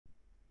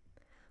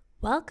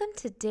Welcome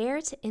to Dare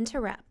to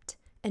Interrupt,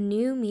 a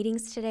new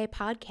Meetings Today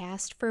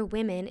podcast for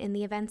women in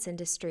the events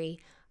industry,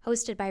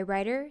 hosted by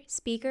writer,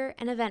 speaker,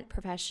 and event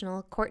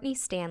professional Courtney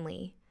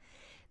Stanley.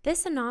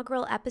 This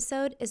inaugural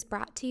episode is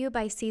brought to you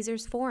by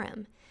Caesars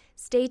Forum.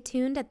 Stay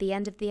tuned at the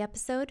end of the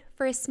episode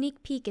for a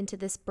sneak peek into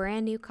this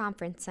brand new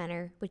conference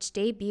center, which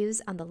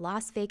debuts on the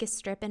Las Vegas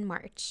Strip in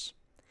March.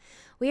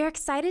 We are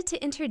excited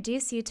to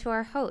introduce you to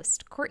our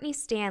host, Courtney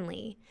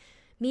Stanley.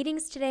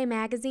 Meetings Today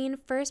magazine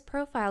first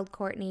profiled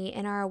Courtney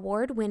in our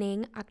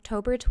award-winning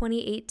October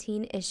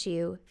 2018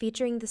 issue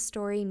featuring the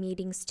story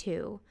Meetings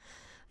 2.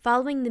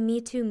 Following the Me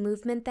Too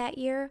movement that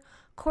year,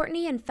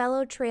 Courtney and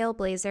fellow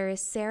trailblazer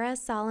Sarah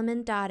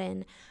Solomon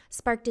Dodden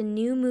sparked a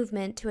new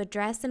movement to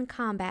address and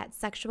combat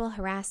sexual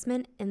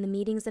harassment in the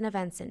meetings and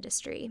events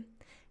industry.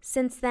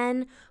 Since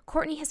then,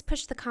 Courtney has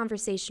pushed the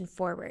conversation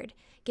forward,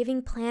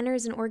 giving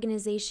planners and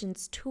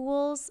organizations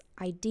tools,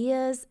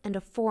 ideas, and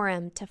a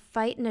forum to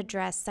fight and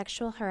address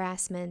sexual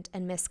harassment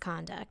and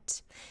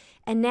misconduct.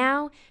 And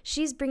now,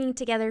 she's bringing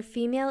together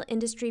female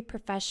industry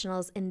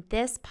professionals in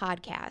this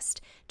podcast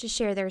to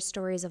share their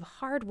stories of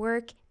hard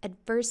work,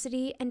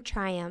 adversity, and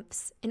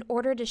triumphs in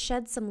order to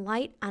shed some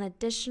light on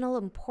additional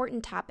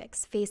important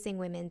topics facing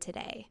women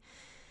today.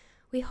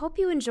 We hope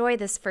you enjoy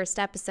this first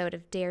episode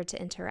of Dare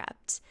to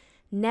Interrupt.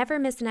 Never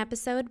miss an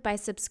episode by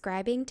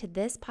subscribing to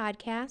this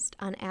podcast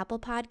on Apple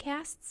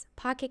Podcasts,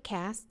 Pocket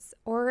Casts,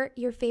 or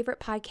your favorite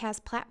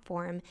podcast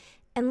platform,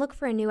 and look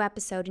for a new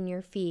episode in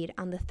your feed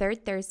on the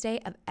third Thursday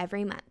of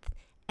every month.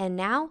 And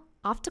now,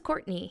 off to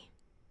Courtney.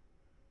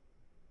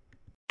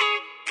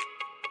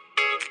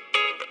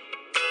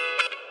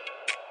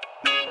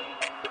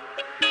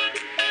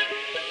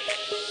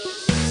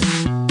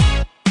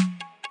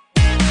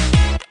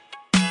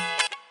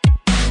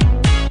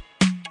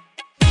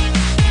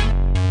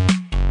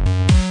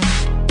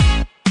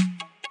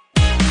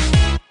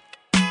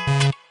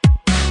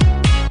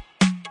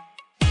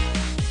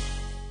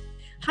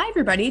 Hi,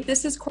 everybody.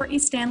 This is Courtney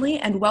Stanley,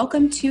 and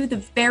welcome to the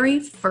very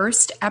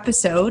first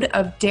episode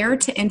of Dare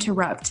to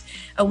Interrupt,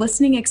 a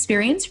listening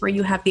experience where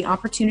you have the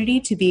opportunity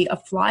to be a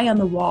fly on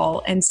the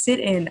wall and sit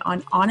in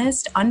on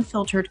honest,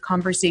 unfiltered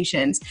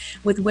conversations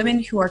with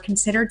women who are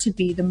considered to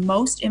be the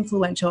most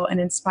influential and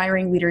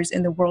inspiring leaders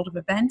in the world of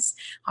events,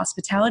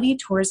 hospitality,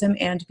 tourism,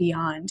 and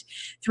beyond.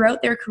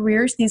 Throughout their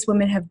careers, these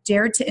women have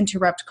dared to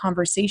interrupt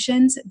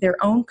conversations, their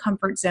own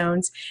comfort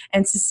zones,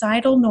 and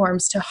societal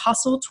norms to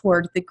hustle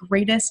toward the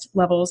greatest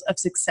levels of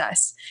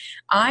success.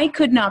 I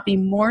could not be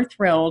more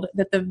thrilled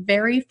that the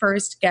very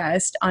first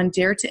guest on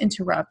Dare to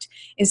Interrupt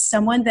is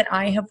someone that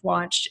I have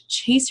watched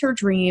chase her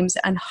dreams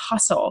and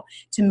hustle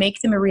to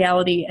make them a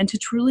reality and to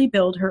truly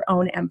build her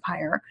own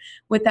empire.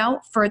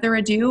 Without further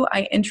ado,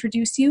 I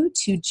introduce you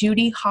to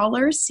Judy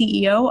Haller,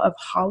 CEO of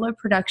Haller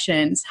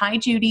Productions. Hi,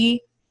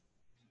 Judy.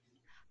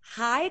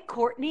 Hi,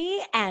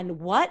 Courtney, and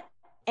what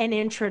an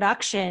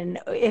introduction.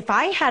 If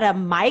I had a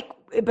mic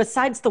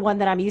besides the one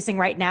that I'm using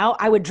right now,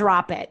 I would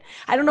drop it.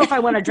 I don't know if I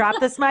want to drop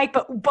this mic,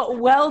 but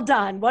well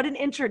done. What an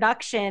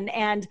introduction.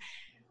 And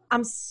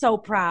I'm so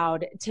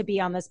proud to be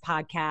on this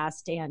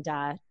podcast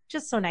and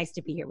just so nice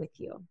to be here with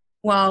you.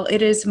 Well,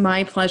 it is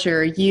my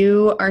pleasure.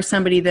 You are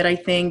somebody that I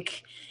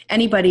think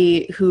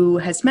anybody who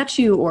has met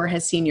you or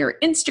has seen your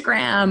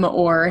Instagram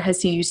or has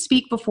seen you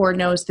speak before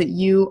knows that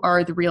you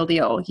are the real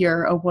deal.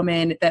 You're a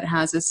woman that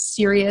has a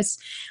serious,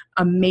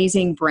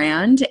 amazing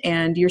brand,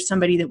 and you're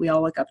somebody that we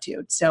all look up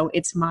to. So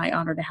it's my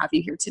honor to have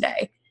you here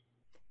today.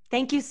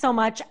 Thank you so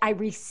much. I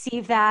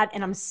receive that,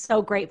 and I'm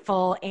so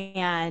grateful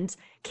and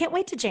can't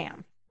wait to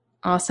jam.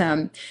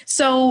 Awesome.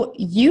 So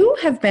you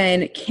have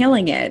been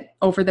killing it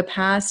over the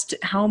past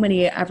how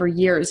many ever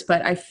years,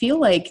 but I feel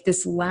like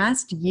this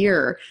last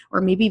year or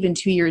maybe even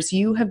 2 years,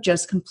 you have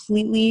just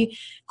completely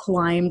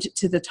climbed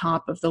to the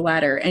top of the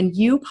ladder and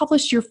you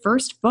published your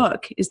first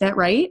book. Is that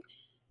right?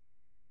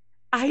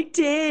 I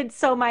did.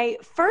 So my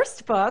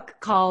first book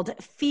called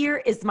Fear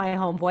is My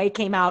Homeboy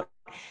came out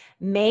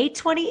May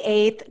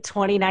 28th,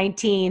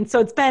 2019. So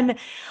it's been,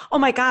 oh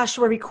my gosh,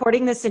 we're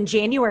recording this in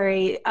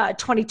January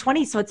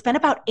 2020. So it's been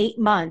about 8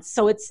 months.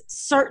 So it's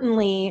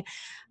certainly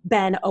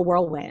been a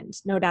whirlwind,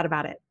 no doubt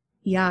about it.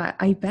 Yeah,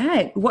 I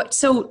bet.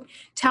 So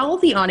tell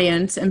the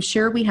audience, I'm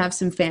sure we have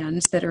some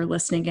fans that are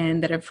listening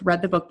in that have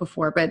read the book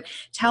before, but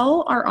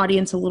tell our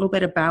audience a little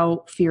bit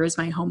about Fear is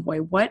My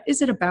Homeboy. What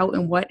is it about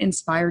and what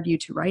inspired you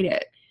to write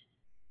it?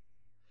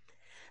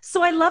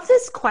 So I love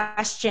this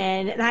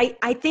question, and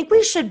I think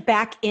we should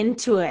back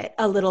into it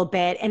a little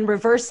bit and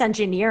reverse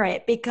engineer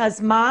it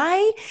because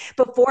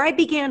before I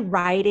began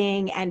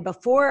writing and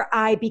before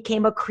I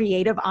became a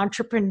creative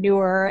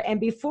entrepreneur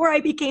and before I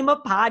became a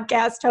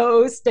podcast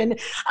host and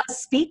a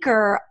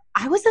speaker,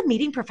 I was a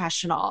meeting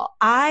professional.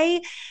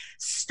 I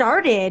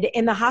started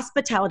in the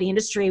hospitality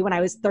industry when I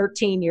was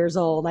 13 years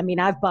old. I mean,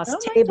 I've bussed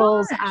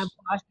tables,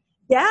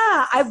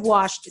 I've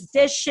washed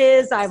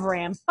dishes, I've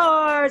ran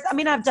bars. I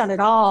mean, I've done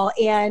it all.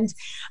 And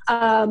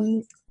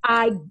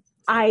I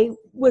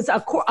was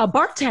a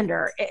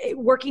bartender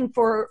working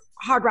for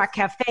Hard Rock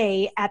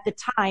Cafe at the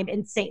time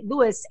in St.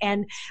 Louis.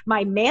 And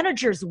my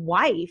manager's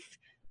wife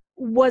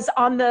was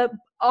on the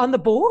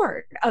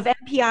board of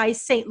MPI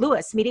St.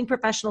 Louis, Meeting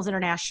Professionals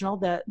International,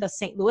 the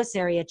St. Louis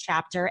area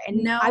chapter.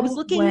 And I was No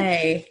looking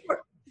way.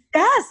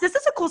 Yes, this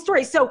is a cool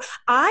story. So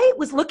I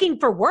was looking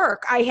for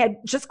work. I had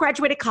just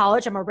graduated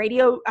college.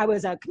 I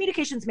was a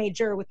communications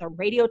major with a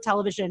radio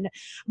television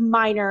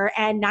minor,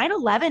 and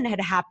 9/11 had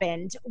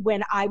happened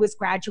when I was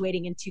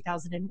graduating in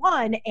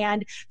 2001,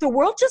 and the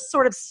world just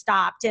sort of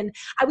stopped. And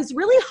I was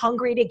really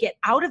hungry to get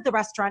out of the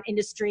restaurant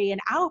industry and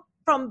out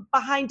from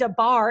behind a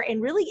bar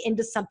and really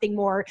into something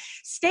more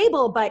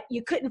stable, but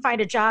you couldn't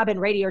find a job in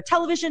radio or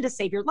television to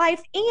save your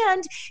life.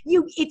 And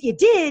if you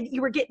did,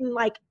 you were getting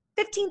like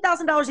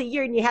 $15,000 a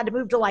year and you had to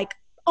move to like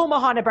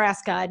Omaha,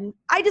 Nebraska. And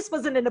I just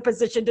wasn't in a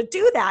position to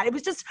do that. It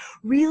was just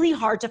really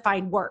hard to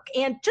find work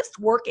and just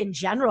work in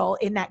general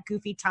in that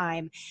goofy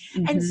time.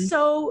 Mm-hmm. And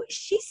so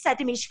she said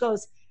to me, she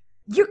goes,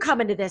 "You're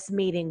coming to this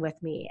meeting with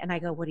me." And I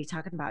go, "What are you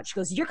talking about?" She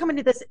goes, "You're coming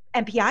to this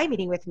MPI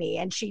meeting with me."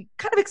 And she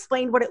kind of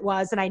explained what it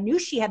was. And I knew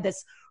she had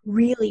this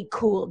really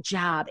cool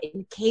job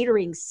in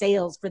catering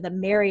sales for the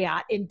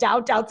Marriott in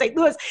downtown St.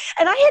 Louis.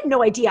 And I had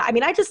no idea. I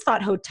mean, I just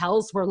thought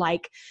hotels were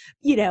like,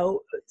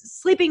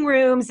 sleeping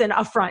rooms and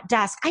a front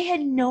desk. I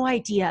had no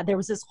idea there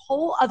was this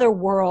whole other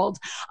world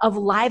of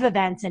live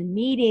events and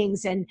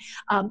meetings, and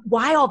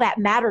why all that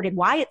mattered and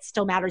why it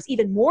still matters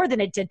even more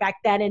than it did back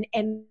then,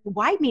 and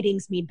why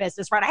meetings mean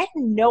business, right? I had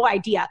no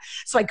idea.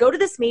 So I go to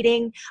this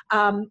meeting.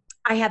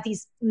 I have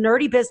these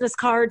nerdy business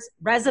cards,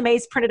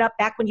 resumes printed up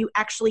back when you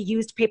actually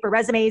used paper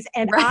resumes.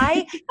 And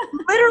Right. I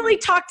literally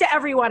talked to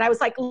everyone. I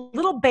was like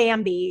little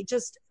Bambi,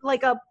 just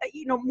like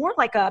more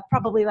like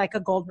probably like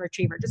a golden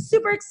retriever, just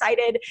super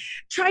excited,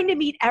 trying to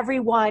meet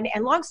everyone.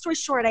 And long story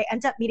short, I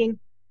end up meeting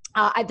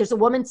there's a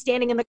woman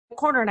standing in the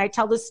corner, and I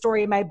tell this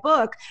story in my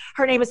book.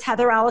 Her name is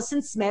Heather Allison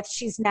Smith.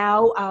 She's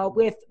now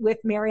with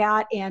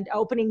Marriott and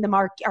opening the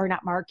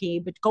not Marquee,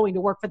 but going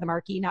to work for the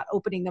Marquee, not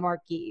opening the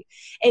Marquee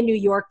in New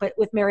York, but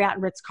with Marriott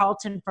and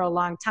Ritz-Carlton for a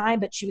long time.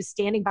 But she was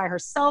standing by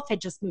herself, had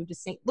just moved to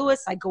St.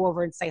 Louis. I go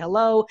over and say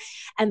hello,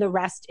 and the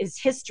rest is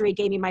history.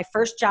 Gave me my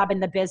first job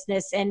in the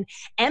business, and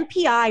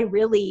MPI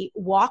really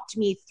walked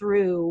me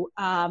through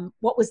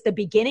what was the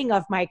beginning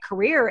of my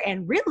career,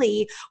 and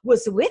really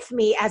was with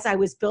me as I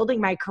was building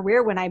my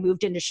career when I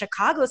moved into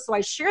Chicago. So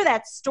I share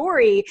that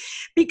story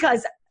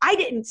because I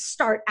didn't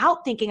start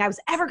out thinking I was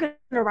ever going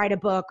to write a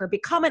book or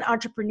become an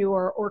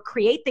entrepreneur or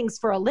create things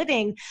for a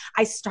living.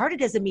 I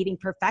started as a meeting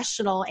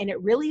professional, and it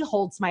really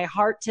holds my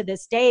heart to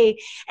this day.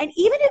 And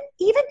even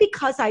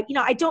because I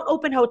don't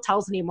open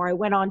hotels anymore. I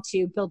went on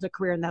to build a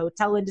career in the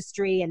hotel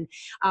industry and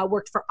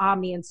worked for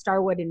Omni and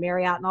Starwood and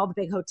Marriott and all the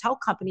big hotel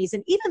companies.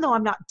 And even though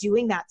I'm not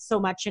doing that so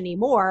much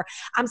anymore,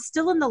 I'm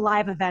still in the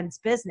live events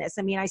business.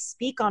 I mean, I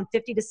speak on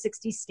 50 to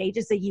 60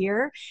 stages a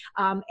year,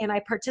 and I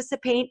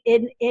participate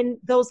in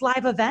those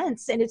live events.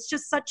 And it's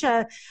just such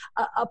a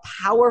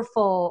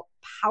powerful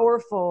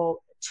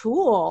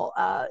tool,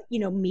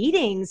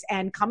 meetings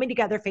and coming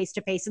together face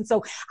to face. And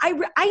so I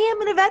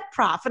am an event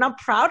prof, and I'm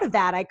proud of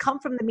that. I come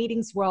from the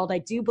meetings world. I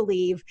do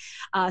believe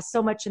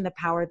so much in the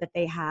power that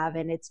they have,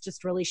 and it's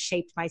just really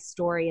shaped my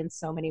story in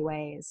so many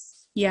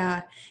ways.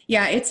 Yeah.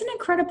 It's an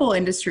incredible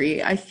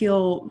industry. I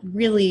feel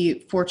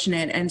really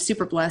fortunate and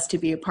super blessed to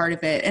be a part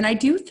of it. And I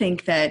do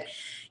think that,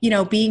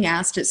 being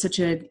asked at such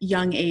a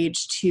young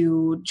age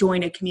to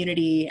join a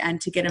community and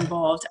to get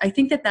involved, I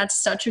think that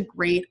that's such a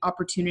great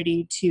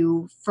opportunity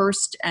to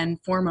first and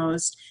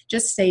foremost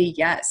just say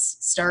yes,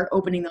 start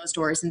opening those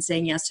doors and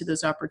saying yes to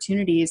those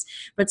opportunities.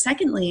 But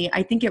secondly,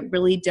 I think it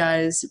really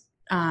does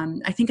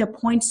I think it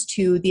points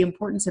to the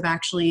importance of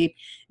actually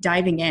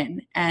diving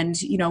in, and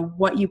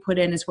what you put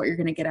in is what you're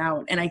going to get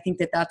out. And I think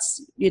that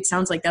it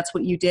sounds like that's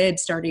what you did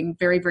starting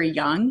very, very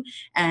young,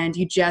 and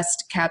you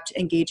just kept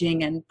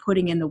engaging and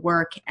putting in the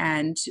work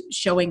and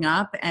showing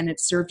up, and it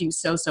served you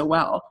so, so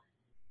well.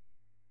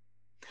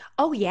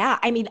 Oh yeah.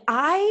 I mean,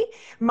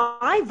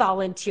 my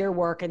volunteer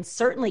work and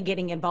certainly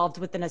getting involved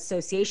with an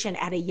association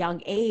at a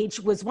young age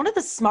was one of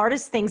the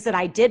smartest things that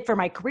I did for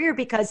my career,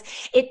 because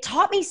it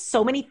taught me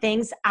so many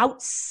things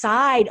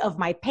outside of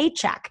my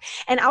paycheck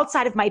and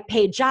outside of my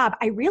paid job.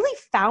 I really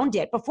found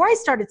it before I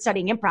started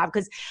studying improv,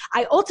 because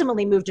I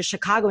ultimately moved to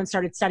Chicago and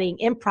started studying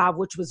improv,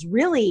 which was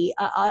really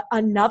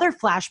another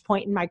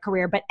flashpoint in my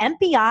career. But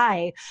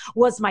MPI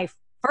was my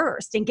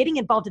first, and getting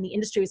involved in the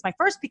industry was my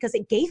first, because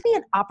it gave me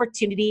an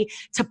opportunity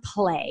to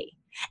play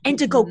and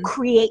to go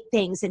create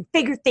things and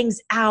figure things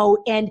out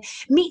and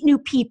meet new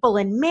people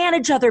and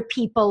manage other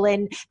people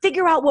and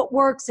figure out what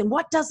works and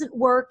what doesn't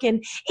work.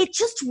 And it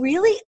just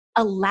really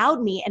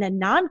allowed me in a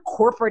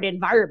non-corporate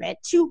environment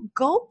to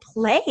go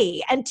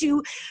play and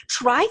to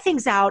try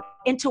things out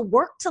and to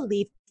work to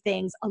leave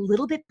things a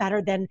little bit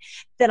better than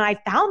I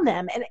found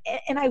them.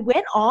 And I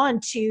went on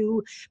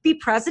to be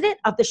president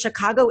of the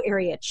Chicago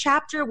area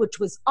chapter, which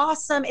was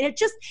awesome. And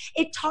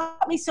it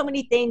taught me so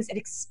many things. It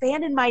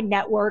expanded my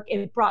network.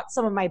 It brought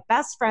some of my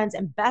best friends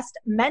and best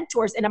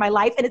mentors into my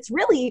life. And it's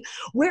really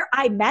where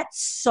I met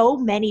so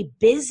many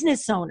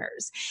business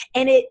owners.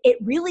 And it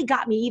really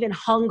got me even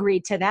hungry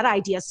to that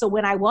idea. So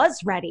when I was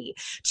ready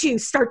to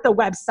start the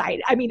website,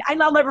 I mean,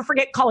 I'll never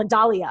forget calling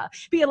Dahlia,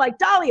 being like,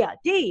 Dahlia,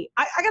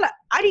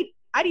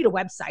 I need a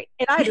website,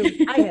 and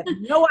I have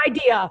no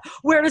idea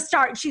where to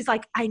start. And she's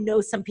like, I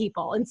know some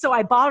people. And so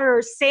I bought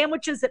her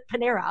sandwiches at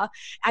Panera.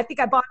 I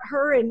think I bought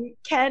her and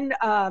Ken,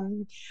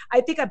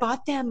 I think I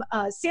bought them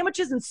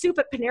sandwiches and soup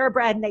at Panera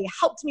Bread, and they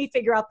helped me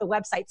figure out the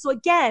website. So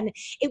again,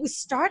 it was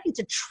starting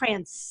to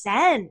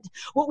transcend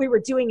what we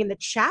were doing in the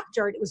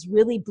chapter. And it was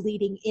really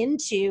bleeding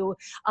into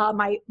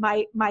my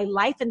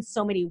life in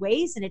so many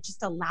ways. And it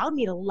just allowed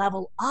me to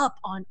level up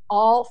on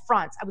all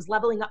fronts. I was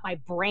leveling up my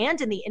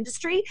brand in the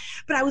industry,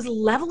 but I was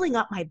leveling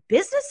up my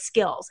business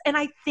skills. And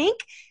I think,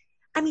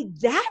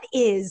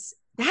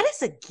 that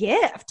is a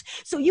gift.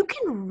 So you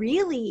can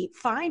really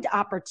find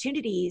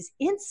opportunities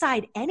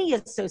inside any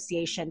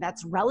association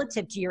that's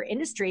relative to your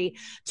industry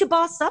to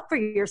boss up for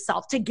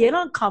yourself, to get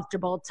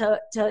uncomfortable,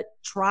 to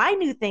try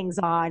new things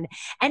on,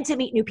 and to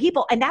meet new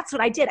people. And that's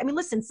what I did.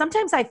 Listen,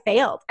 sometimes I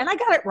failed and I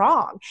got it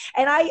wrong.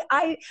 And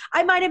I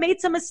might have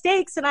made some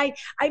mistakes, and I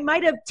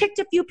might have ticked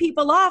a few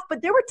people off,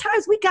 but there were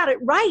times we got it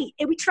right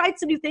and we tried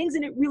some new things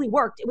and it really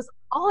worked. It was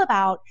all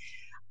about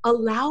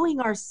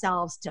allowing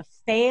ourselves to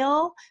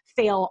fail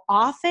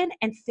often,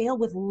 and fail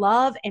with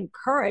love and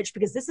courage,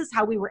 because this is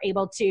how we were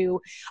able to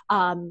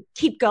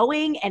keep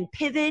going and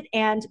pivot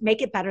and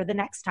make it better the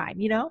next time,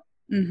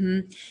 Mm-hmm.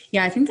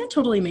 Yeah, I think that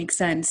totally makes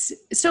sense.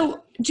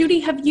 So, Judy,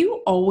 have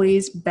you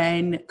always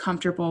been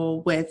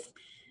comfortable with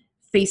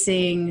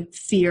facing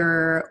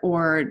fear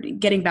or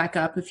getting back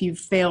up if you've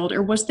failed?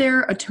 Or was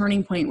there a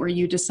turning point where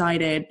you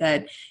decided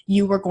that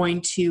you were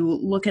going to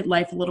look at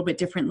life a little bit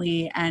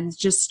differently and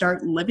just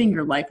start living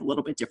your life a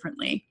little bit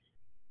differently?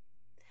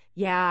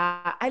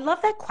 Yeah, I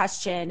love that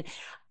question.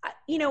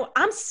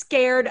 I'm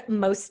scared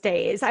most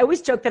days. I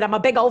always joke that I'm a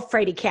big old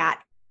fraidy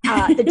cat.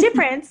 The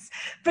difference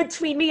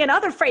between me and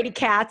other fraidy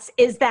cats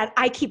is that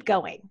I keep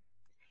going,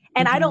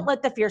 and I don't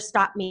let the fear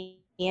stop me.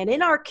 And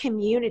in our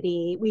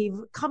community, we've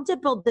come to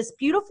build this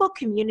beautiful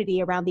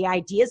community around the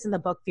ideas in the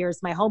book, Fear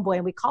is My Homeboy,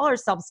 and we call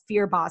ourselves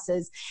fear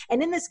bosses.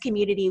 And in this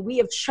community, we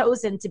have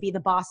chosen to be the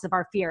boss of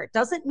our fear. It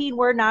doesn't mean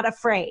we're not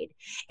afraid.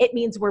 It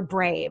means we're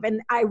brave.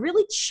 And I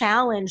really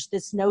challenge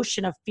this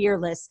notion of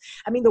fearless.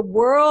 The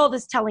world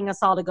is telling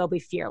us all to go be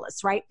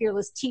fearless, right?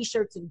 Fearless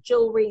t-shirts and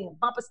jewelry and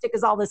bumper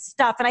stickers, all this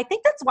stuff. And I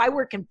think that's why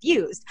we're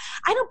confused.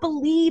 I don't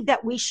believe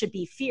that we should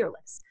be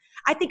fearless.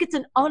 I think it's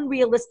an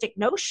unrealistic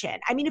notion.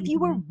 If you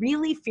were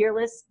really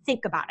fearless,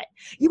 think about it.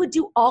 You would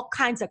do all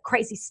kinds of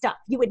crazy stuff.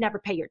 You would never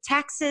pay your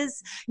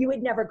taxes. You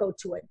would never go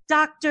to a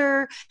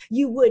doctor.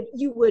 You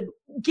would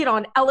get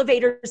on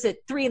elevators at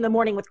 3 a.m.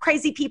 with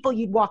crazy people.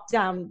 You'd walk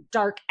down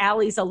dark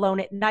alleys alone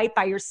at night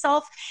by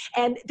yourself.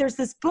 And there's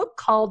this book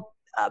called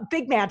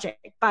Big Magic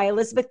by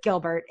Elizabeth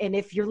Gilbert. And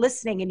if you're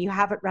listening and you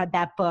haven't read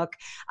that book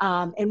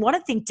and want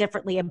to think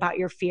differently about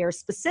your fear,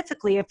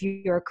 specifically if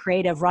you're a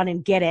creative, run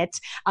and get it.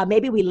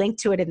 Maybe we link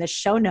to it in the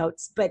show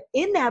notes. But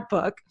in that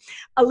book,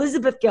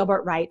 Elizabeth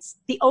Gilbert writes,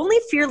 "The only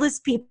fearless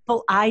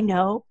people I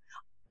know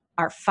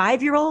are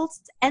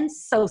 5-year-olds and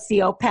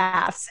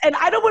sociopaths." And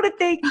I don't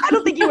think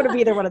you want to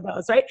be either one of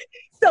those, right?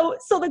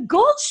 So the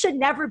goal should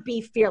never be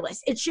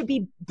fearless. It should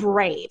be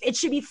brave. It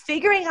should be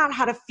figuring out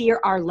how to fear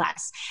our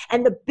less.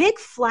 And the big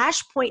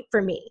flashpoint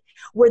for me,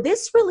 where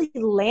this really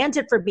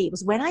landed for me,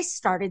 was when I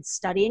started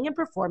studying and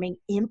performing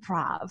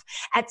improv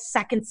at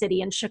Second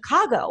City in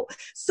Chicago.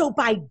 So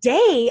by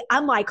day,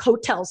 I'm like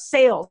hotel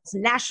sales,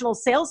 national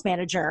sales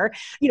manager,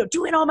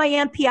 doing all my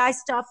MPI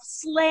stuff,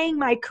 slaying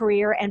my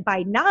career. And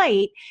by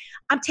night,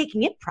 I'm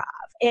taking improv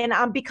and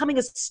I'm becoming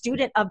a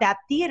student of that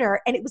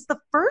theater. And it was the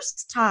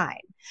first time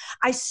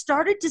I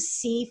started to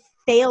see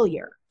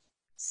failure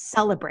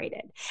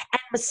celebrated,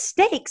 and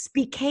mistakes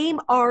became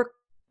our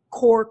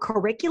core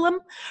curriculum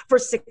for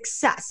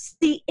success.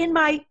 See, in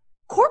my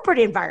corporate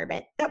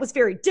environment, that was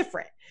very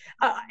different.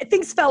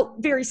 Things felt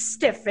very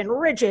stiff and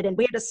rigid, and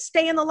we had to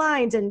stay in the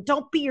lines and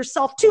don't be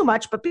yourself too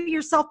much, but be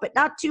yourself, but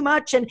not too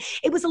much. And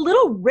it was a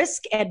little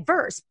risk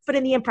adverse. But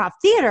in the improv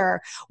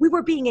theater, we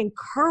were being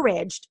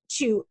encouraged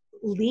to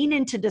lean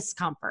into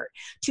discomfort,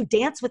 to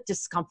dance with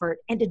discomfort,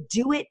 and to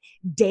do it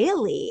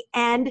daily.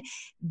 And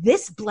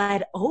this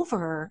bled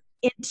over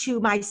into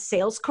my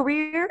sales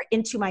career,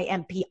 into my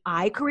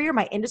MPI career,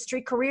 my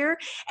industry career.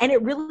 And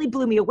it really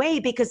blew me away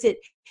because it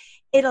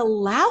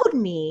allowed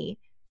me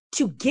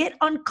to get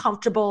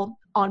uncomfortable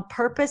on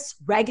purpose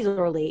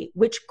regularly,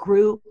 which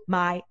grew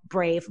my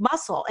brave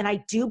muscle. And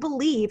I do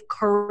believe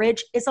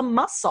courage is a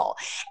muscle.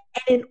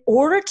 And in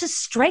order to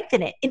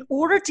strengthen it, in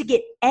order to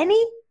get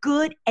any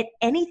good at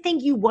anything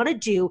you want to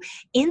do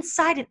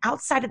inside and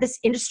outside of this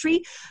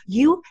industry,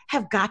 you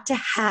have got to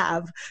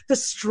have the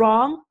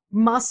strong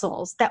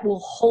muscles that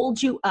will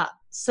hold you up.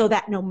 so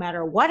that no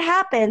matter what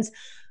happens,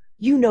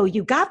 you know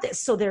you got this.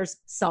 So there's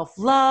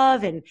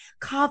self-love and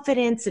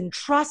confidence and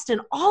trust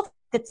and all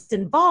that's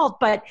involved.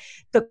 But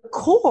the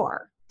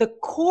core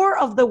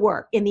of the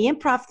work in the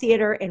improv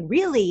theater and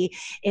really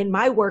in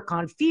my work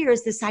on fear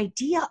is this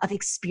idea of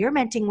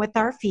experimenting with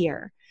our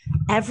fear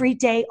every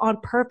day on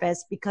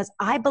purpose, because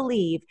I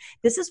believe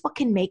this is what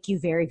can make you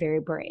very, very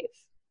brave.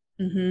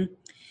 Mm-hmm.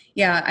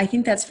 Yeah, I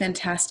think that's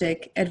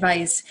fantastic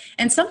advice.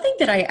 And something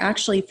that I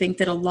actually think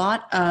that a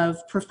lot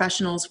of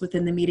professionals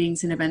within the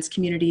meetings and events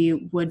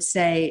community would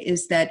say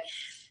is that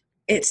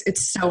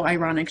it's so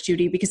ironic,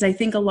 Judy, because I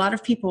think a lot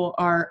of people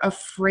are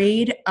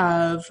afraid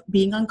of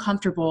being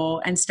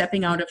uncomfortable and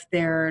stepping out of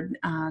their,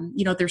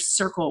 their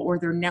circle or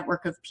their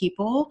network of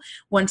people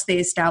once they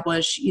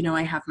establish,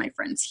 I have my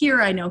friends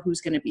here, I know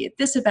who's going to be at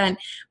this event.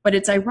 But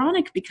it's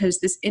ironic because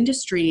this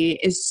industry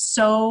is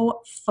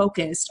so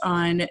focused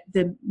on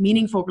the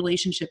meaningful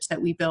relationships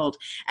that we build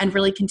and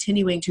really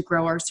continuing to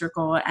grow our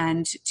circle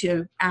and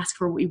to ask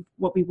for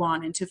what we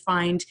want and to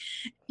find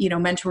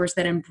mentors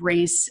that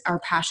embrace our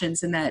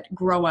passions and that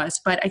grow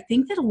us. But I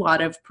think that a lot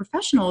of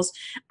professionals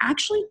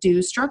actually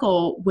do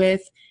struggle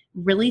with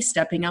really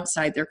stepping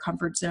outside their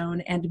comfort zone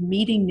and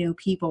meeting new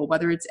people,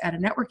 whether it's at a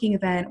networking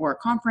event or a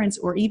conference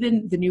or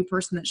even the new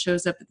person that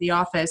shows up at the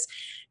office.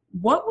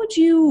 How would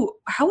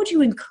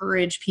you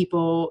encourage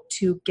people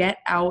to get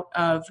out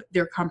of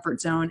their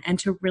comfort zone and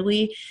to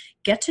really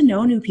get to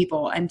know new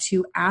people and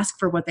to ask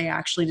for what they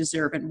actually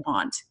deserve and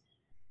want?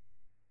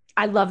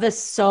 I love this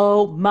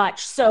so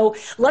much. So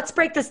let's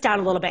break this down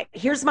a little bit.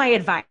 Here's my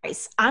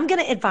advice. I'm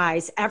going to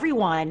advise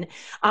everyone,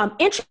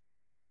 introvert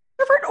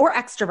or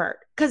extrovert,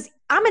 because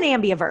I'm an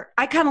ambivert.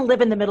 I kind of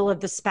live in the middle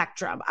of the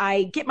spectrum.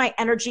 I get my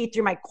energy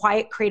through my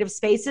quiet creative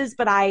spaces,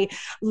 but I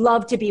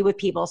love to be with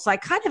people. So I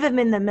kind of am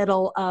in the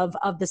middle of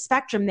the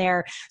spectrum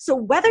there. So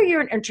whether you're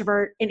an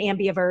introvert, an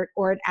ambivert,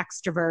 or an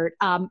extrovert,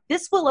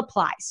 this will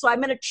apply. So I'm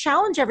going to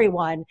challenge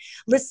everyone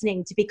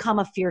listening to become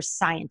a fear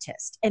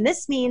scientist. And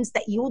this means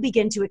that you will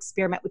begin to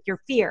experiment with your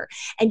fear,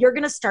 and you're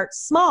going to start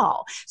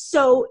small.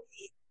 So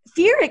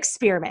fear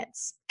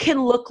experiments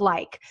can look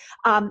like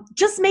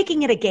just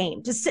making it a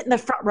game, to sit in the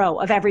front row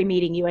of every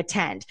meeting you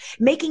attend,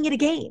 making it a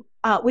game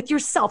with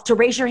yourself to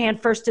raise your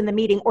hand first in the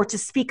meeting or to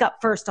speak up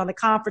first on the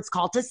conference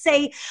call, to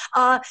say,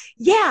 I'm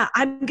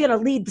going to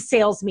lead the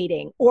sales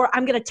meeting, or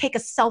I'm going to take a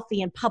selfie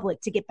in public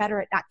to get better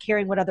at not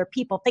caring what other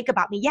people think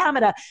about me. Yeah, I'm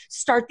going to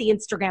start the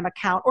Instagram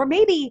account, or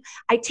maybe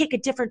I take a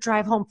different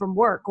drive home from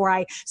work, or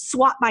I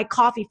swap my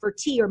coffee for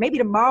tea, or maybe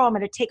tomorrow I'm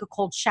going to take a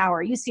cold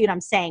shower. You see what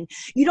I'm saying?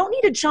 You don't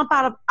need to jump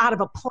out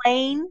of a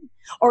plane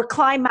or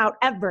climb Mount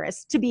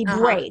Everest to be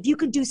brave. You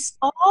can do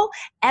small,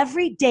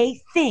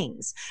 everyday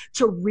things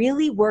to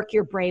really work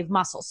your brave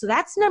muscle. So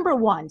that's number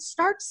one.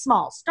 Start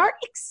small. Start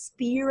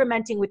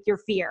experimenting with your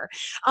fear.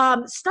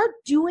 Start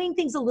doing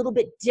things a little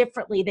bit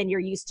differently than you're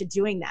used to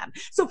doing them.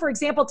 So for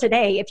example,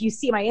 today, if you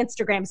see my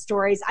Instagram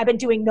stories, I've been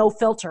doing no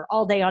filter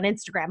all day on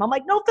Instagram. I'm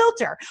like, no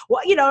filter.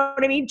 Well, you know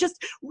what I mean?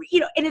 Just,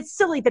 and it's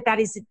silly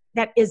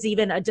that is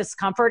even a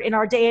discomfort in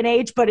our day and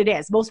age, but it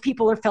is. Most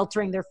people are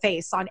filtering their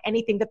face on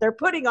anything that they're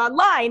putting online.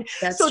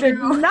 That's so true.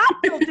 to not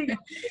filter your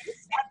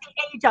face at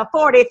the age of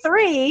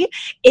 43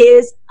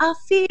 is a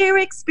fear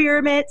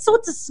experiment. So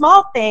it's a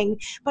small thing,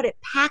 but it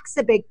packs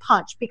a big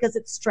punch because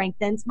it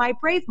strengthens my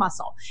brave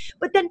muscle.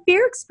 But then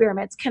fear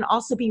experiments can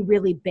also be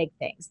really big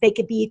things. They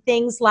could be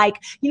things like,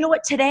 you know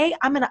what, today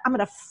I'm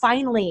gonna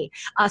finally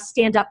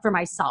stand up for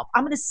myself.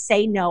 I'm gonna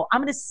say no.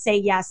 I'm gonna say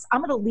yes.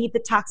 I'm gonna leave the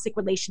toxic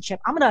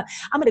relationship. I'm gonna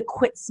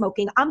quit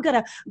smoking. I'm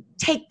gonna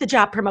take the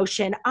job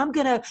promotion. I'm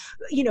gonna,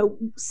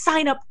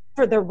 sign up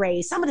for the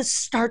race. I'm going to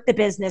start the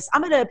business.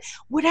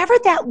 Whatever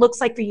that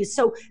looks like for you.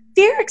 So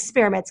fear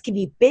experiments can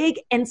be big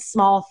and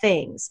small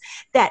things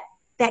that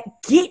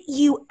get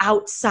you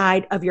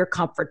outside of your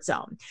comfort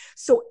zone.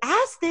 So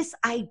as this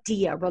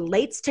idea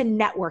relates to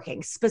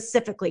networking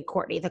specifically,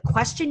 Courtney, the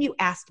question you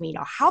asked me,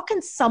 how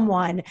can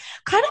someone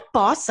kind of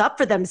boss up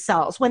for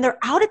themselves when they're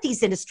out at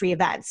these industry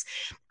events?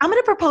 I'm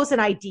going to propose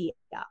an idea,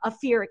 a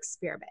fear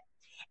experiment.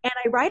 And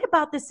I write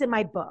about this in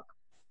my book.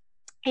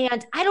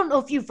 And I don't know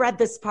if you've read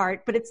this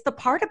part, but it's the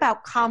part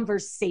about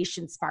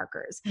conversation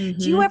sparkers. Do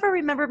you ever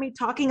remember me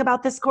talking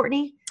about this,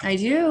 Courtney? I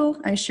do.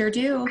 I sure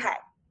do. Okay.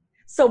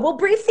 So we'll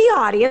brief the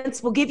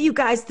audience. We'll give you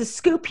guys the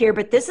scoop here,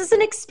 but this is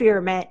an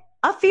experiment,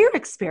 a fear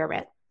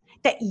experiment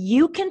that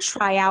you can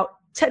try out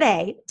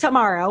today,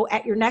 tomorrow,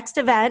 at your next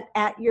event,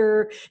 at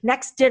your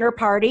next dinner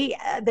party,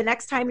 the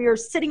next time you're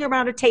sitting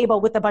around a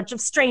table with a bunch of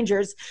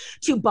strangers,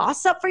 to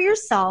boss up for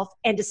yourself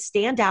and to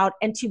stand out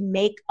and to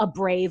make a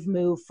brave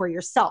move for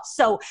yourself.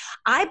 So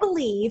I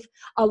believe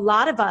a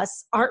lot of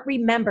us aren't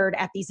remembered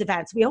at these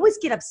events. We always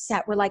get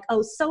upset. We're like,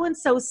 oh,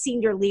 so-and-so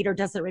senior leader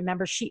doesn't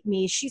remember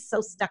me. She's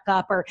so stuck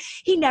up, or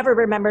he never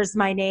remembers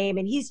my name,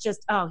 and he's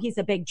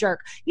a big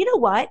jerk. You know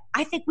what?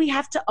 I think we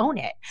have to own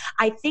it.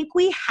 I think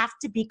we have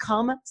to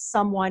become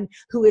someone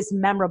who is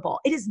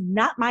memorable. It is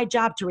not my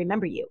job to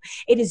remember you.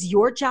 It is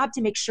your job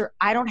to make sure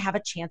I don't have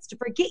a chance to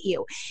forget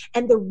you.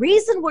 And the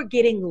reason we're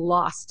getting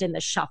lost in the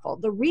shuffle,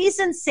 the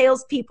reason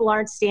salespeople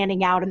aren't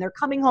standing out and they're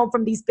coming home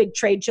from these big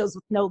trade shows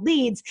with no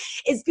leads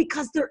is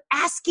because they're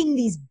asking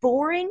these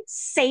boring,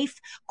 safe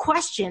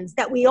questions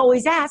that we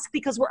always ask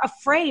because we're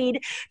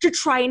afraid to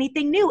try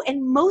anything new.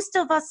 And most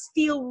of us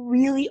feel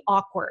really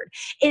awkward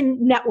in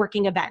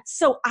networking events.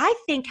 So I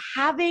think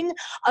having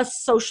a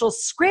social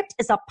script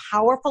is a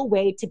powerful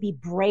way to be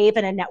brave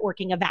in a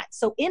networking event.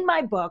 So in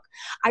my book,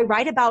 I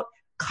write about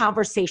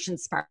conversation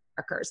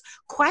sparkers,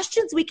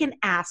 questions we can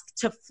ask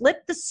to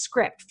flip the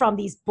script from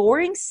these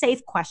boring,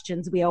 safe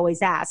questions we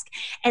always ask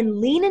and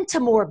lean into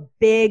more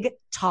big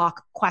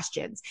talk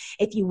questions.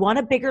 If you want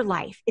a bigger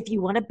life, if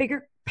you want a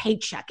bigger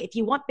paycheck, if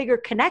you want bigger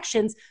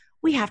connections,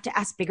 we have to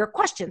ask bigger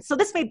questions. So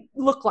this may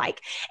look like,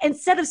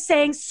 instead of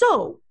saying,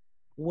 so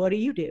what do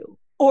you do?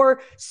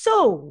 Or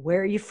so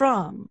where are you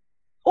from?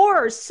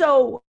 Or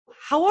so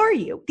how are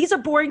you? These are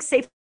boring,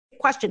 safe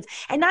questions.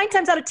 And 9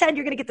 times out of 10,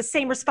 you're going to get the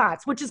same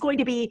response, which is going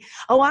to be,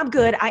 oh, I'm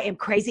good. I am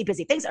crazy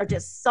busy. Things are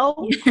just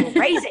so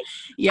crazy.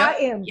 I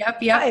am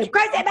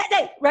crazy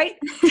busy, right?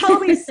 Tell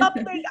me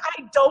something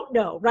I don't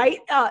know, right?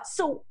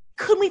 So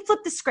could we flip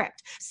the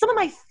script? Some of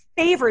my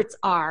favorites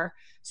are,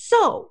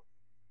 so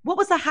what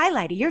was the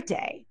highlight of your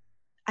day?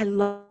 I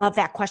love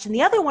that question.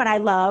 The other one I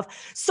love,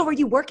 so are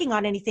you working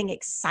on anything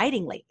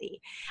exciting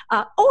lately?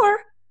 Or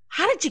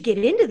how did you get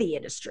into the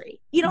industry?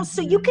 You know,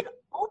 so you can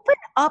open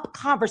up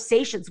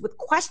conversations with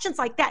questions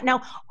like that.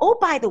 Now, oh,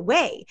 by the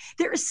way,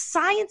 there is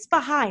science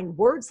behind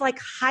words like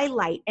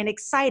highlight and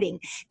exciting.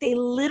 They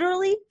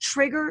literally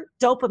trigger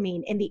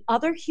dopamine in the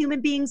other human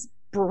being's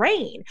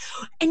brain,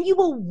 and you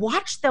will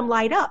watch them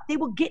light up. They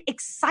will get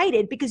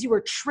excited because you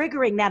are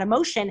triggering that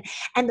emotion.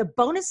 And the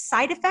bonus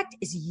side effect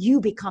is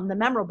you become the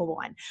memorable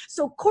one.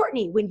 So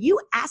Courtney, when you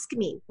ask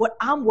me what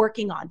I'm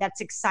working on,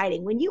 that's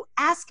exciting. When you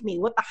ask me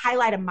what the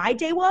highlight of my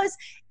day was,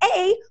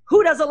 A,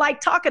 who doesn't like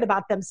talking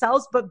about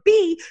themselves? But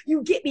B,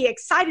 you get me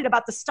excited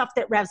about the stuff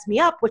that revs me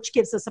up, which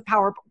gives us a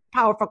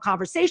powerful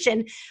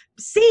conversation.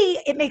 C,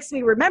 it makes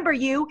me remember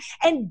you.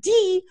 And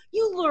D,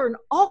 you learn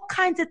all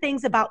kinds of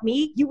things about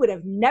me you would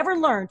have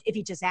never learned if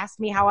you just asked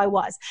me how I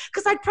was.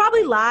 Because I'd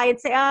probably lie and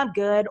say, I'm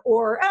good,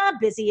 or I'm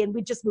busy, and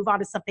we'd just move on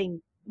to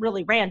something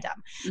really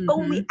random. But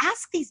when we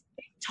ask these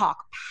big talk,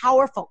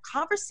 powerful,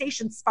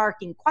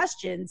 conversation-sparking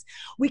questions,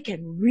 we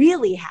can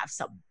really have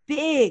some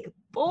big,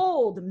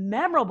 bold,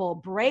 memorable,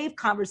 brave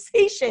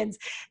conversations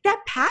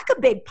that pack a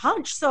big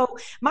punch. So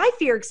my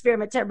fear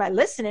experiment to everybody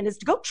listening is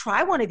to go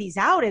try one of these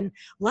out and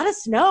let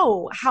us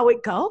know how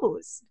it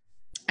goes.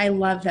 I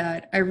love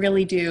that. I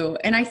really do.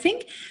 And I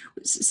think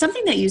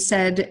something that you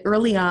said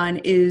early on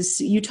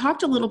is you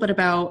talked a little bit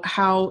about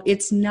how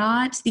it's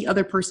not the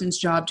other person's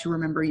job to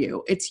remember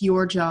you. It's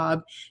your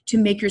job to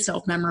make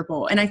yourself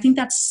memorable. And I think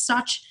that's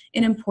such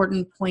an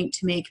important point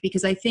to make,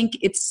 because I think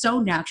it's so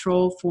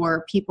natural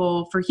for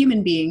people, for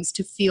human beings,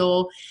 to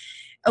feel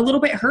a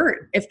little bit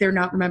hurt if they're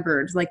not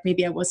remembered, like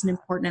maybe I wasn't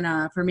important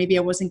enough, or maybe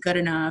I wasn't good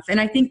enough.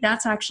 And I think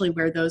that's actually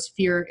where those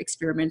fear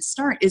experiments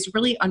start, is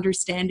really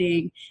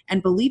understanding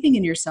and believing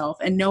in yourself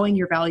and knowing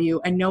your value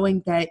and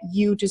knowing that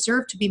you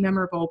deserve to be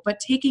memorable, but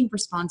taking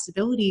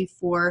responsibility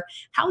for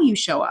how you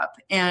show up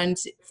and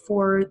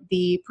for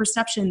the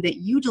perception that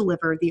you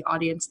deliver the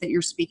audience that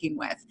you're speaking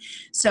with.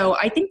 So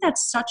I think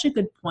that's such a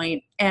good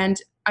point.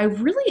 And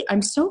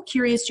I'm so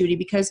curious, Judy,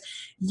 because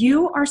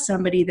you are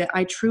somebody that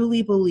I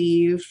truly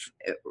believe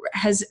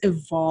has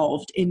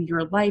evolved in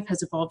your life,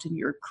 has evolved in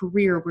your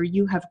career, where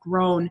you have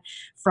grown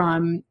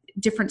from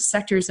different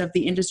sectors of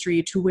the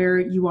industry to where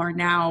you are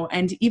now.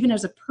 And even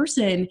as a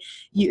person,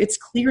 it's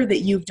clear that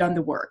you've done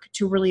the work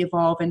to really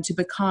evolve and to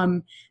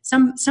become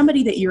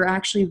somebody that you're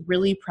actually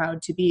really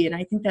proud to be. And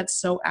I think that's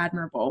so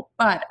admirable.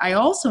 But I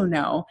also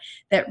know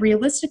that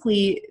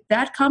realistically,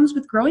 that comes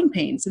with growing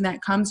pains, and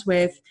that comes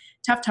with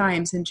tough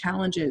times and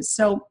challenges.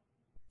 So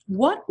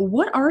what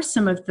are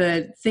some of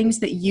the things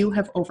that you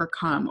have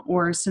overcome,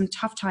 or some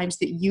tough times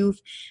that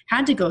you've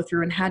had to go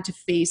through and had to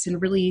face,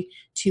 and really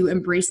to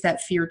embrace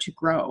that fear to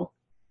grow?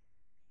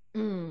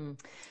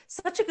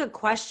 Such a good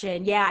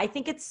question. Yeah, I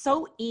think it's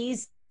so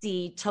easy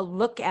to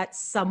look at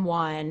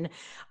someone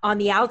on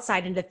the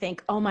outside and to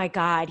think, oh my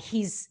God,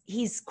 he's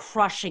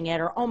crushing it,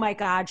 or oh my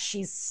God,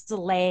 she's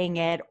slaying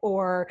it,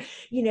 or,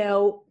 you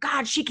know,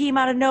 God, she came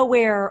out of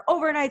nowhere,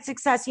 overnight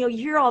success. You know, you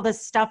hear all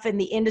this stuff in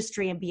the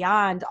industry and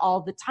beyond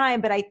all the time.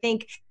 But I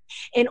think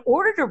in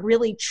order to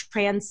really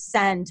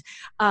transcend,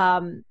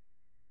 an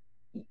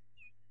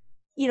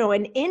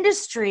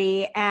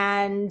industry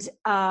and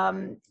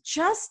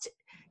just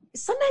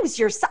sometimes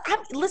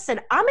listen,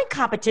 I'm in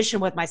competition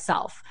with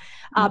myself,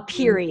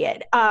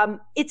 period.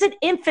 It's an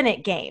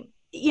infinite game.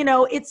 You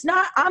know, it's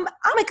not, I'm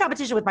in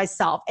competition with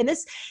myself. And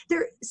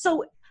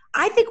so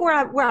I think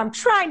where I'm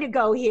trying to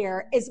go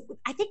here is,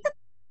 I think the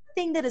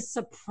thing that has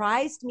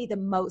surprised me the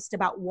most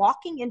about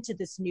walking into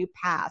this new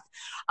path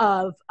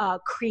of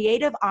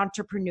creative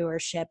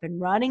entrepreneurship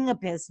and running a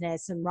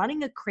business and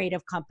running a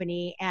creative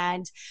company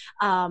and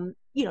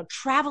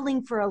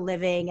traveling for a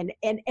living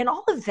and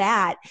all of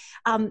that.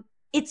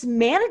 It's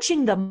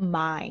managing the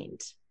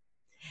mind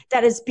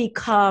that has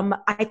become,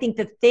 I think,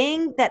 the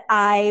thing that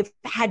I've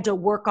had to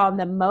work on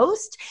the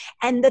most,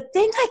 and the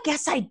thing I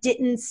guess I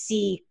didn't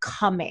see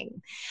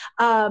coming.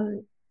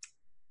 I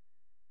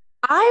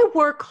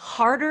work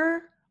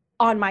harder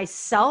on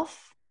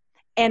myself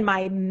and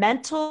my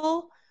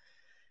mental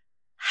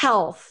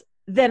health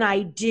than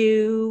I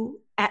do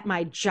at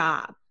my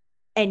job.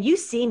 And you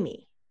see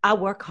me. I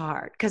work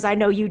hard because I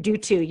know you do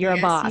too. You're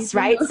a boss,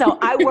 right? So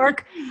I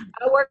work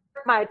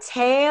my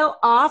tail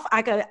off.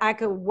 I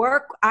could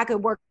work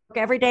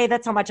every day.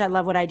 That's how much I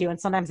love what I do. And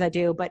sometimes I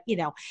do, but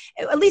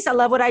at least I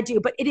love what I do.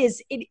 But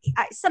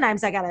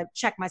sometimes I got to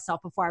check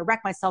myself before I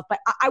wreck myself, but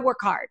I work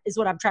hard is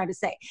what I'm trying to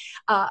say.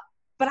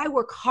 But I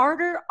work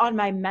harder on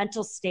my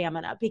mental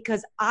stamina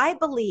because I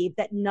believe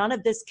that none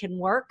of this can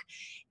work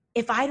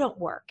if I don't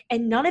work,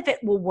 and none of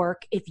it will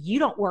work if you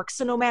don't work.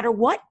 So no matter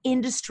what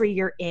industry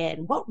you're in,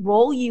 what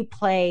role you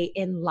play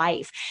in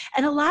life,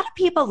 and a lot of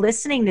people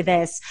listening to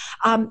this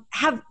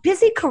have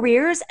busy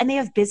careers and they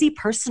have busy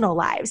personal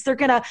lives. They're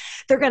gonna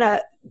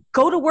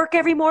go to work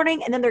every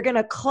morning, and then they're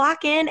gonna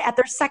clock in at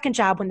their second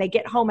job when they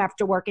get home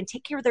after work and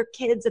take care of their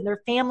kids and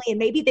their family. And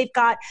maybe they've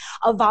got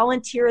a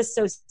volunteer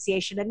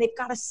association, and they've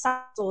got a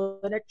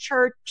social and a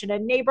church and a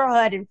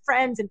neighborhood and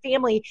friends and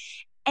family.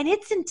 And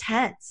it's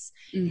intense.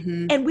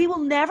 Mm-hmm. And we will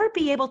never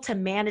be able to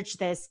manage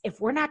this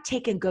if we're not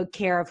taking good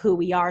care of who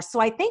we are.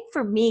 So I think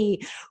for me,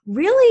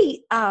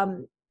 really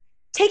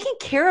taking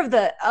care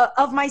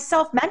of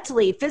myself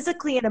mentally,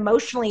 physically, and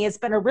emotionally has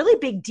been a really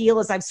big deal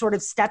as I've sort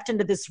of stepped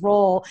into this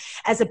role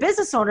as a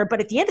business owner.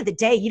 But at the end of the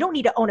day, you don't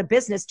need to own a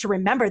business to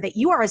remember that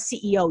you are a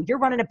CEO. You're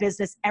running a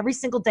business every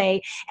single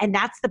day, and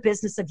that's the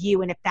business of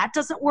you. And if that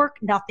doesn't work,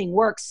 nothing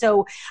works.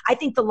 So I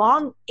think the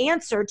long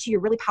answer to your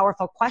really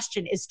powerful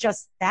question is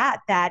just that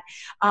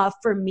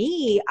for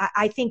me,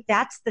 I think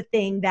that's the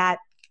thing that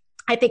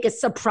I think has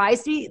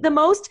surprised me the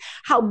most,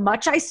 how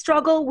much I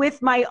struggle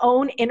with my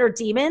own inner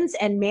demons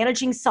and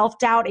managing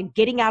self-doubt and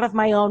getting out of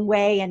my own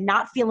way and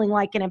not feeling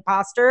like an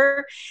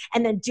imposter,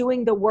 and then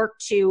doing the work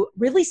to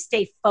really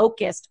stay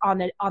focused on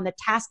the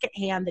task at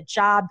hand, the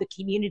job, the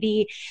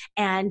community,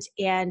 and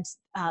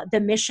the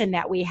mission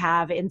that we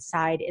have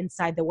inside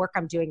the work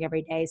I'm doing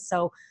every day.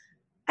 So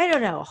I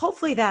don't know,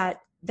 hopefully that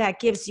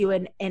gives you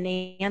an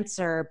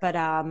answer. But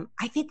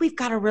I think we've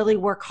got to really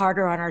work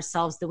harder on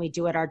ourselves than we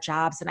do at our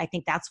jobs. And I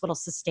think that's what will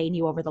sustain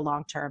you over the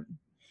long term.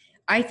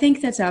 I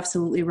think that's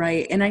absolutely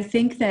right. And I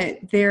think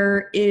that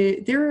there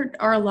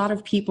are a lot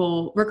of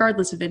people,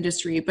 regardless of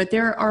industry, but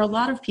there are a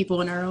lot of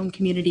people in our own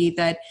community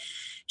that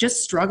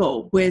just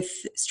struggle with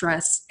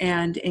stress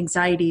and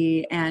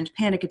anxiety and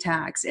panic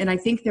attacks. And I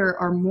think there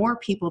are more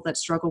people that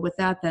struggle with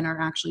that than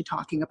are actually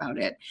talking about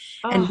it.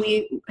 Oh. And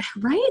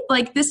right?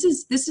 Like this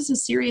is a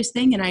serious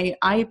thing. And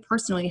I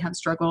personally have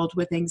struggled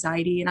with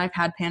anxiety, and I've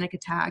had panic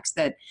attacks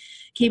that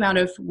came out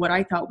of what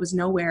I thought was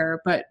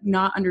nowhere, but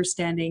not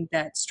understanding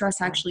that stress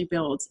actually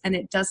builds and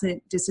it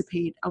doesn't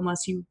dissipate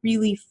unless you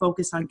really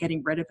focus on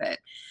getting rid of it.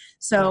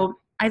 So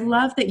I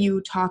love that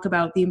you talk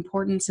about the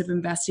importance of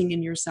investing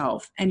in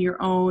yourself and your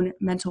own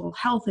mental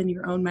health and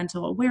your own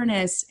mental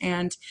awareness.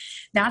 And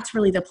that's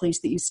really the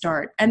place that you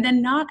start. And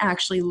then not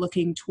actually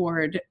looking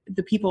toward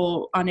the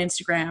people on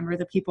Instagram or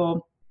the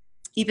people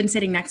even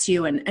sitting next to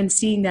you and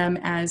seeing them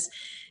as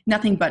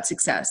nothing but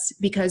success,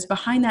 because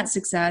behind that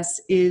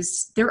success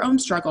is their own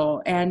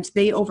struggle, and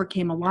they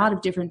overcame a lot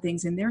of different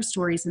things in their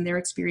stories and their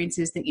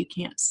experiences that you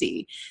can't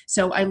see.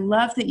 So I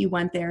love that you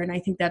went there, and I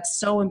think that's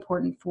so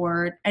important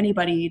for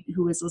anybody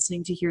who is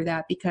listening to hear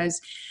that,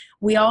 because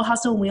we all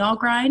hustle and we all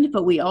grind,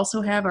 but we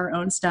also have our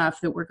own stuff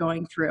that we're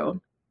going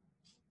through.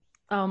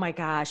 Oh my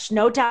gosh,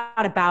 no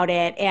doubt about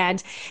it.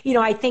 And,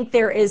 I think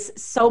there is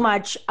so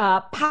much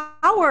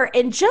power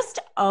in just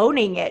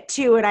owning it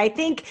too. And I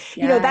think,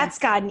 that's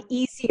gotten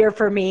easier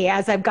for me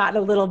as I've gotten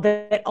a little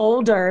bit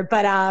older.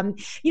 But,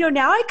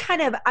 now I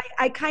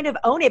kind of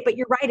own it. But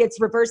you're right,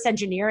 it's reverse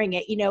engineering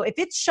it. If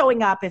it's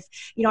showing up, if,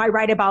 I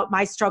write about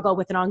my struggle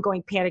with an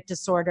ongoing panic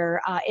disorder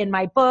in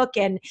my book,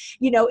 and,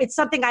 it's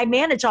something I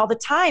manage all the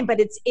time, but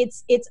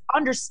it's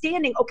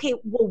understanding, okay,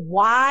 well,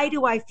 why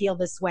do I feel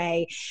this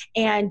way?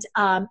 And,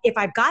 if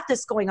I've got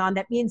this going on,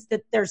 that means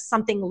that there's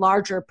something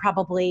larger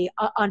probably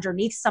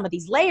underneath some of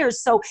these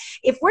layers. So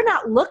if we're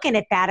not looking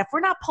at that, if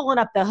we're not pulling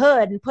up the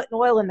hood and putting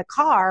oil in the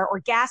car or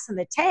gas in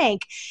the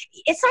tank,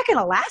 it's not going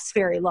to last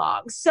very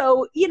long.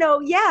 So,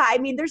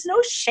 there's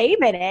no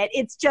shame in it.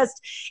 It's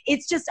just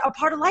a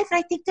part of life. And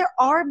I think there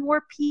are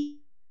more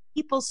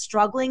people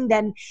struggling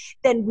than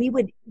we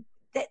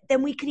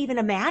could even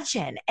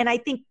imagine. And I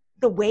think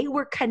the way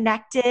we're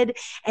connected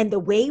and the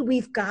way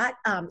we've got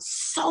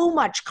so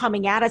much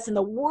coming at us, and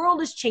the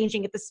world is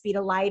changing at the speed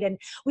of light, and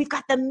we've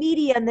got the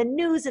media and the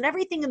news and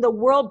everything in the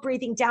world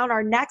breathing down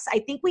our necks, I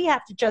think we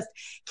have to just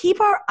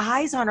keep our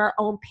eyes on our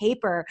own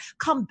paper,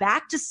 come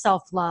back to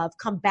self-love,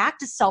 come back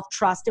to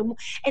self-trust.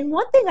 And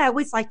one thing I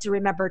always like to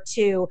remember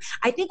too,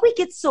 I think we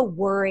get so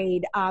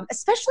worried,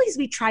 especially as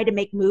we try to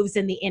make moves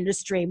in the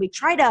industry. We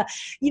try to,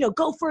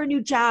 go for a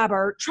new job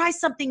or try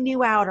something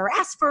new out or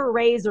ask for a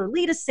raise or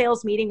lead a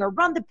sales meeting or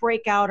run the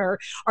breakout or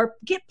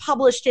get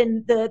published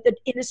in the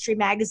industry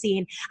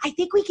magazine. I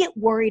think we get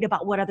worried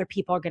about what other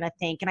people are going to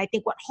think. And I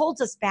think what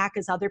holds us back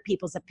is other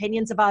people's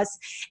opinions of us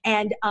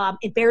and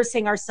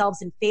embarrassing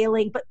ourselves and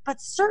failing,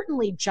 but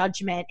certainly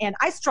judgment. And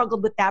I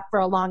struggled with that for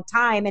a long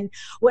time. And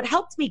what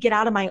helped me get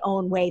out of my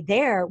own way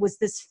there was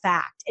this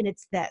fact. And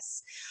it's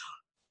this: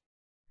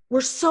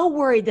 we're so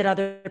worried that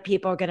other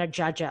people are going to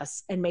judge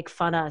us and make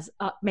fun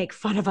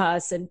of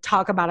us and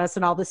talk about us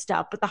and all this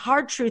stuff. But the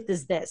hard truth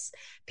is this: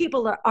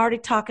 people are already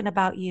talking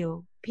about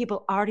you.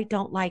 People already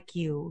don't like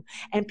you,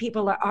 and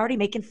people are already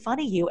making fun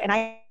of you. And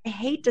I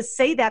hate to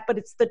say that, but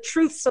it's the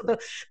truth. So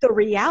the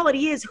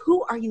reality is,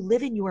 who are you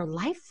living your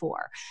life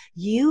for?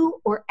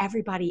 You or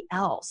everybody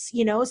else?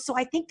 So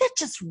I think that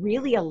just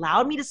really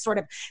allowed me to sort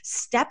of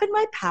step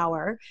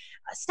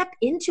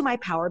into my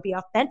power, be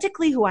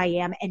authentically who I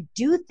am, and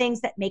do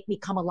things that make me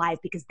come alive,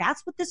 because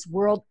that's what this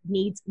world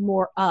needs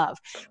more of.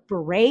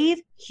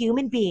 Brave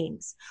human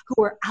beings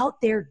who are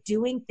out there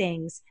doing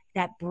things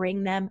that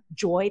bring them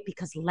joy,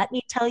 because let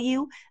me tell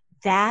you,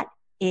 that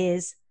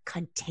is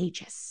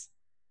contagious.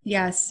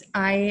 Yes,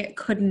 I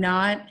could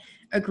not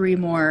agree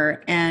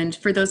more. And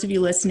for those of you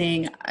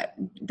listening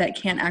that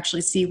can't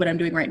actually see what I'm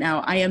doing right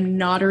now, I am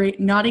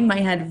nodding my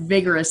head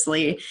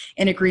vigorously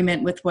in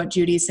agreement with what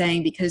Judy's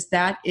saying, because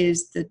that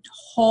is the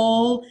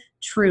whole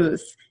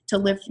truth. To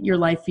live your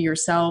life for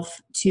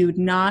yourself, to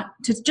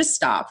just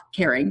stop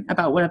caring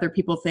about what other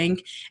people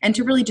think, and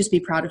to really just be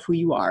proud of who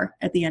you are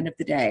at the end of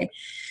the day.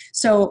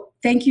 So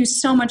thank you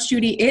so much,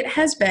 Judy. It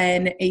has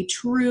been a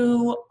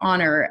true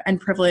honor and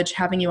privilege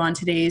having you on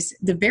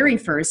the very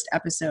first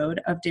episode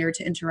of Dare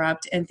to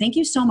Interrupt. And thank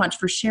you so much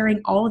for sharing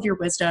all of your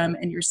wisdom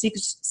and your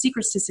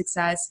secrets to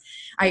success.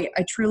 I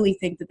truly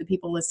think that the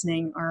people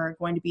listening are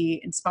going to be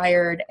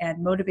inspired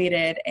and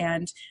motivated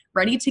and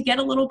ready to get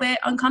a little bit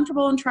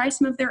uncomfortable and try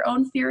some of their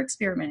own fear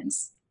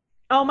experiments.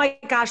 Oh my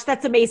gosh,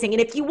 that's amazing.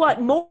 And if you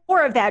want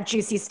more of that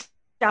juicy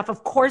stuff,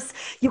 of course,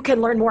 you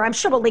can learn more. I'm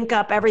sure we'll link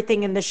up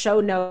everything in the show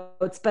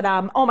notes, but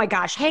oh my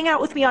gosh, hang out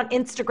with me on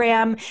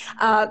Instagram,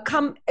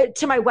 come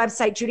to my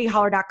website,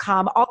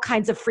 judyholler.com, all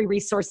kinds of free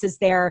resources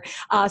there.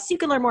 So you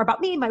can learn more about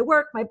me, my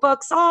work, my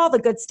books, all the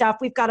good stuff.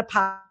 We've got a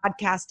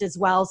podcast as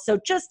well. So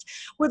just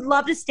would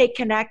love to stay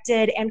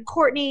connected. And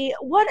Courtney,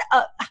 what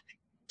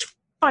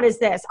fun is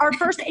this? Our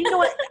first, and you know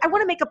what? I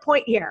want to make a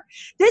point here.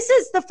 This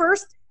is the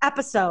first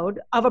episode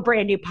of a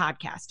brand new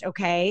podcast.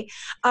 Okay.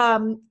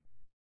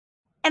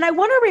 And I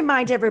want to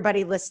remind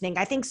everybody listening,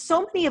 I think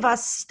so many of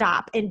us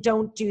stop and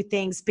don't do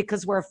things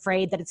because we're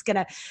afraid that it's going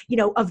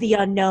to, of the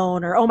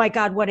unknown, or, oh my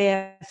God, what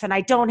if, and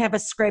I don't have a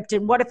script,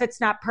 and what if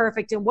it's not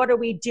perfect, and what are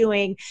we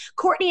doing?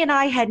 Courtney and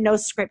I had no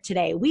script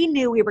today. We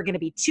knew we were going to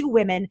be two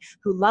women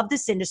who love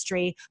this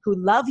industry, who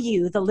love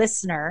you, the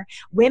listener,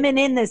 women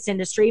in this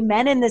industry,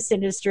 men in this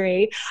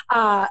industry,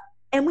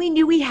 and we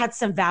knew we had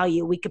some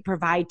value we could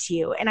provide to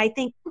you. And I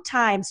think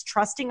sometimes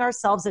trusting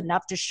ourselves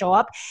enough to show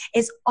up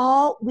is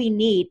all we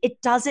need. It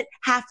doesn't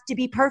have to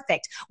be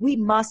perfect. We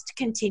must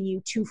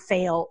continue to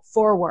fail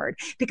forward,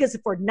 because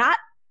if we're not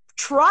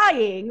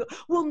trying,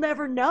 we'll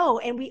never know.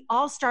 And we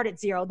all start at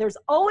zero. There's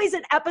always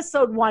an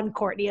episode 1,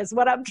 Courtney, is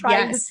what I'm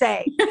trying to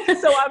say.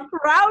 So I'm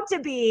proud to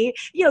be,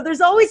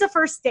 there's always a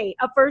first date,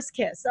 a first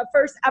kiss, a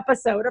first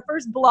episode, a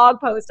first blog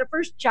post, a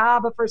first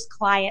job, a first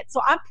client. So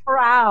I'm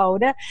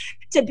proud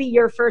to be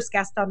your first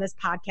guest on this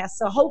podcast.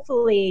 So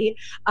hopefully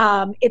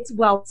it's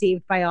well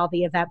received by all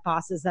the event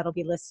bosses that'll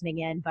be listening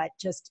in, but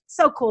just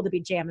so cool to be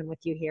jamming with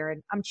you here.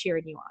 And I'm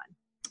cheering you on.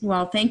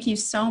 Well, thank you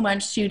so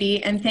much,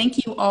 Judy. And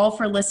thank you all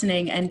for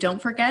listening. And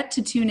don't forget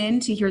to tune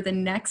in to hear the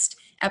next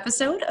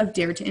episode of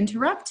Dare to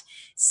Interrupt.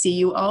 See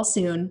you all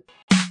soon.